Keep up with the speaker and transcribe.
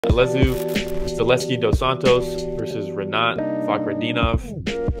Zaleski dos Santos versus Rinat Fakhretdinov.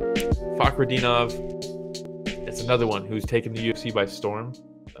 Fakhretdinov, it's another one who's taken the UFC by storm.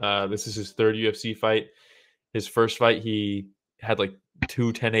 This is his third UFC fight. His first fight, he had like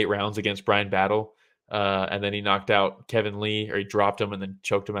 10-8 rounds against Brian Battle, and then he knocked out Kevin Lee, or he dropped him and then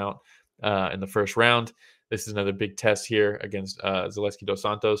choked him out in the first round. This is another big test here against Zaleski dos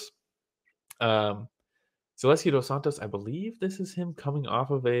Santos. Zaleski dos Santos, I believe this is him coming off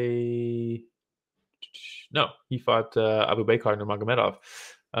of he fought Abu Bakr Nurmagomedov.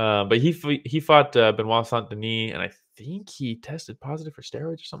 But he fought Benoit Saint Denis, and I think he tested positive for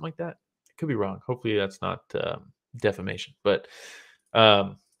steroids or something like that. I could be wrong. Hopefully that's not defamation. But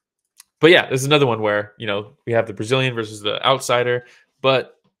yeah, this is another one where, we have the Brazilian versus the outsider,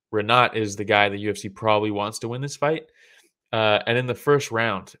 but Rinat is the guy the UFC probably wants to win this fight. And in the first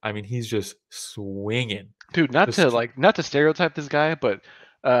round, I mean, he's just swinging. Dude, not to stereotype this guy, but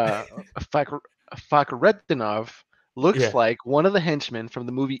Fakhretdinov looks like one of the henchmen from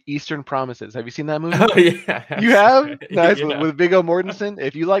the movie Eastern Promises. Have you seen that movie? Oh, yeah. You have? Nice. Yeah. With Viggo Mortensen.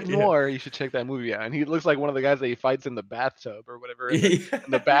 If you like noir, you should check that movie out. And he looks like one of the guys that he fights in the bathtub or whatever, in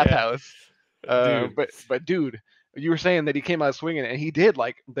the bathhouse. But dude, you were saying that he came out swinging, and he did.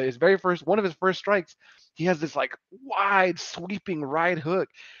 Like one of his first strikes, he has this like wide sweeping right hook,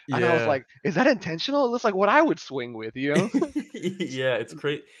 and I was like, "Is that intentional? It looks like what I would swing with, Yeah, it's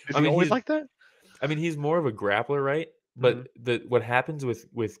great. Is he always like that? I mean, he's more of a grappler, right? But what happens with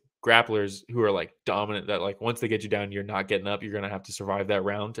grapplers who are like dominant, that like once they get you down, you're not getting up. You're gonna have to survive that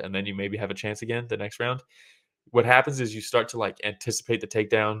round, and then you maybe have a chance again the next round. What happens is you start to like anticipate the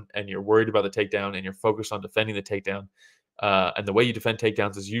takedown, and you're worried about the takedown, and you're focused on defending the takedown. And the way you defend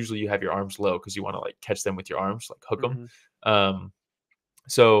takedowns is usually you have your arms low because you want to like catch them with your arms, like hook them.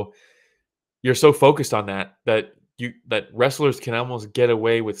 So you're so focused on that wrestlers can almost get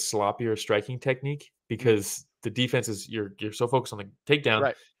away with sloppier striking technique because the defense is you're so focused on the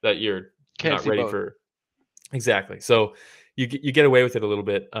takedown that you're not ready for. Exactly. So you get away with it a little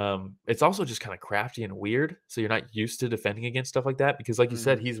bit. It's also just kind of crafty and weird. So you're not used to defending against stuff like that because, like you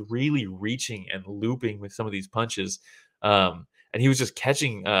said, he's really reaching and looping with some of these punches. And he was just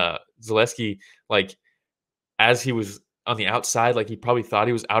catching Zaleski like as he was on the outside, like he probably thought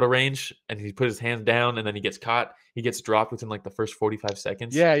he was out of range, and he put his hands down, and then he gets caught. He gets dropped within like the first 45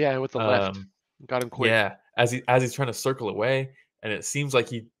 seconds. Yeah, with the left, got him quick. Yeah, as he's trying to circle away, and it seems like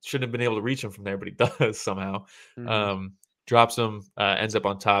he shouldn't have been able to reach him from there, but he does somehow. Drops him, ends up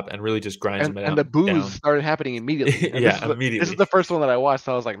on top, and really just grinds him down. And the boos started happening immediately. Immediately. This is the first one that I watched.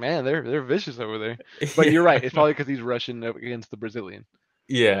 So I was like, man, they're vicious over there. But you're right. It's probably because he's rushing up against the Brazilian.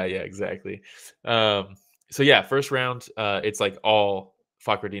 Yeah, exactly. So yeah, first round, it's like all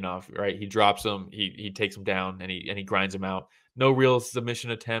Fakhretdinov, right? He drops him, he takes him down, and he grinds him out. No real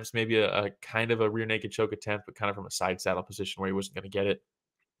submission attempts, maybe a kind of a rear naked choke attempt, but kind of from a side saddle position where he wasn't going to get it.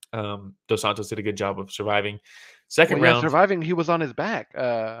 Dos Santos did a good job of surviving. Second round, surviving. He was on his back.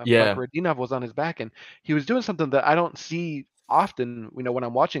 Fakhretdinov was on his back, and he was doing something that I don't see often. When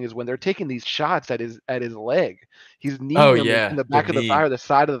I'm watching is when they're taking these shots at his leg. He's kneeing him in the back of the thigh or the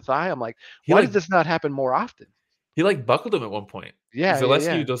side of the thigh. I'm like, why does this not happen more often? He like buckled him at one point.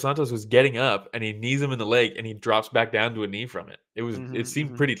 Zaleski dos Santos was getting up, and he knees him in the leg, and he drops back down to a knee from it. It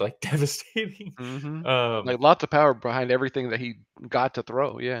seemed pretty like devastating. Like lots of power behind everything that he got to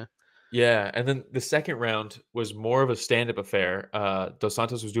throw. Yeah, and then the second round was more of a stand-up affair. Dos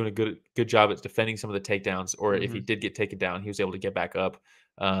Santos was doing a good job at defending some of the takedowns, or if he did get taken down, he was able to get back up,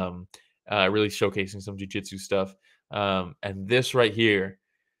 really showcasing some jiu-jitsu stuff. And this right here,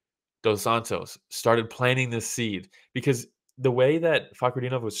 Dos Santos started planting this seed because the way that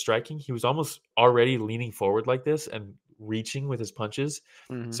Fakhretdinov was striking, he was almost already leaning forward like this and reaching with his punches.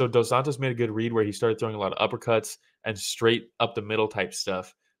 So Dos Santos made a good read where he started throwing a lot of uppercuts and straight up the middle type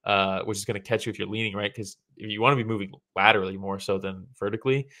stuff. Which is going to catch you if you're leaning, right? Because you want to be moving laterally more so than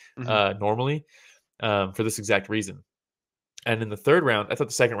vertically normally for this exact reason. And in the third round, I thought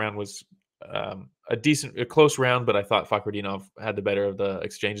the second round was a close round, but I thought Fakhretdinov had the better of the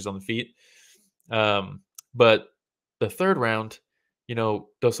exchanges on the feet. But the third round,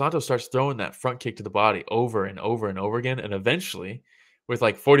 Dos Santos starts throwing that front kick to the body over and over and over again, and eventually, with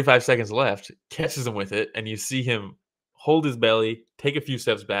like 45 seconds left, catches him with it, and you see him hold his belly, take a few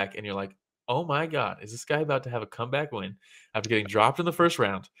steps back, and you're like, oh my God, is this guy about to have a comeback win after getting dropped in the first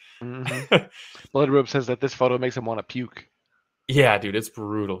round? Blood Rope says that this photo makes him want to puke. Yeah, dude, it's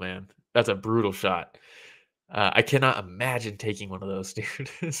brutal, man. That's a brutal shot. I cannot imagine taking one of those, dude.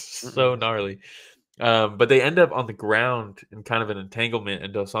 It's so gnarly. But they end up on the ground in kind of an entanglement,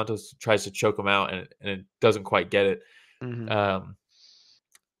 and Dos Santos tries to choke him out, and it doesn't quite get it.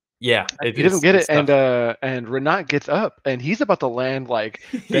 Yeah, he doesn't get it, and Rinat gets up, and he's about to land like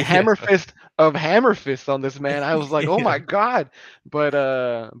the hammer fist of hammer fists on this man. I was like, oh my god! But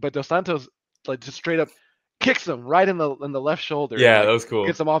Dos Santos like just straight up kicks him right in the left shoulder. Yeah, and, like, that was cool.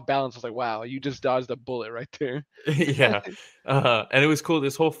 Gets him off balance. I was like, wow, you just dodged a bullet right there. Yeah, and it was cool.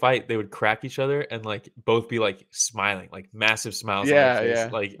 This whole fight, they would crack each other and like both be like smiling, like massive smiles on their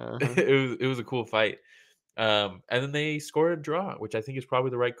face. Like it was a cool fight. And then they scored a draw, which I think is probably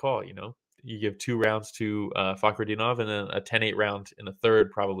the right call. You know, you give 2 rounds to Fakhretdinov and then a 10-8 round in the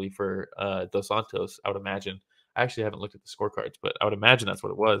third, probably for Dos Santos. I would imagine. I actually haven't looked at the scorecards, but I would imagine that's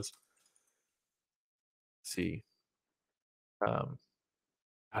what it was. Let's see.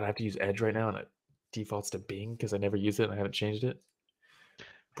 I'd have to use Edge right now, and it defaults to Bing because I never use it and I haven't changed it.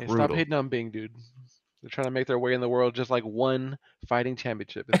 Hey, stop hating on Bing, dude. They're trying to make their way in the world just like one fighting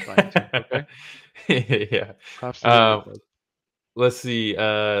championship is fine too, okay? Yeah. Props to let's see.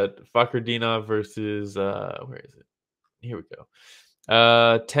 Fakhretdinov versus where is it? Here we go.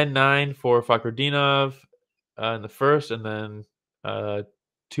 10-9 for Fakhretdinov in the first, and then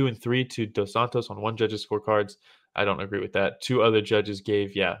 2 and 3 to Dos Santos on one judge's scorecards. I don't agree with that. 2 other judges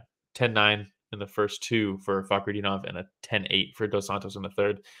gave 10-9 in the first 2 for Fakhretdinov and a 10-8 for Dos Santos in the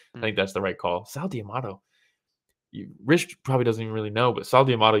third. I think that's the right call. Sal D'Amato. Rich probably doesn't even really know, but Sal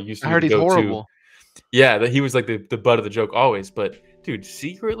D'Amato used to I heard he's horrible. Yeah, that he was like the butt of the joke always. But dude,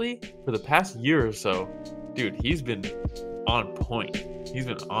 secretly for the past year or so, dude, he's been on point. He's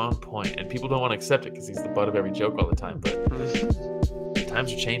been on point, and people don't want to accept it because he's the butt of every joke all the time. But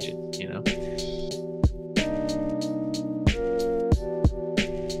times are changing, you know.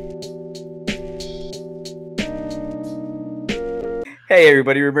 Hey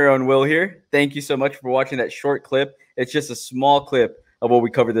everybody, Ramiro and Will here. Thank you so much for watching that short clip. It's just a small clip of what we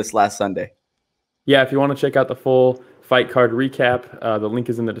covered this last Sunday. Yeah, if you want to check out the full fight card recap, the link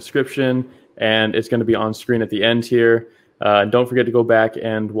is in the description, and it's going to be on screen at the end here. Don't forget to go back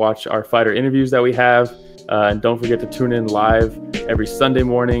and watch our fighter interviews that we have. And don't forget to tune in live every Sunday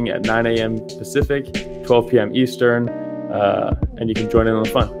morning at 9 a.m. Pacific, 12 p.m. Eastern, and you can join in on the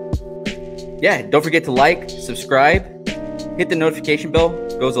fun. Yeah, don't forget to like, subscribe, hit the notification bell.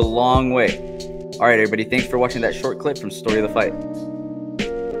 Goes a long way. All right, everybody, thanks for watching that short clip from Story of the Fight.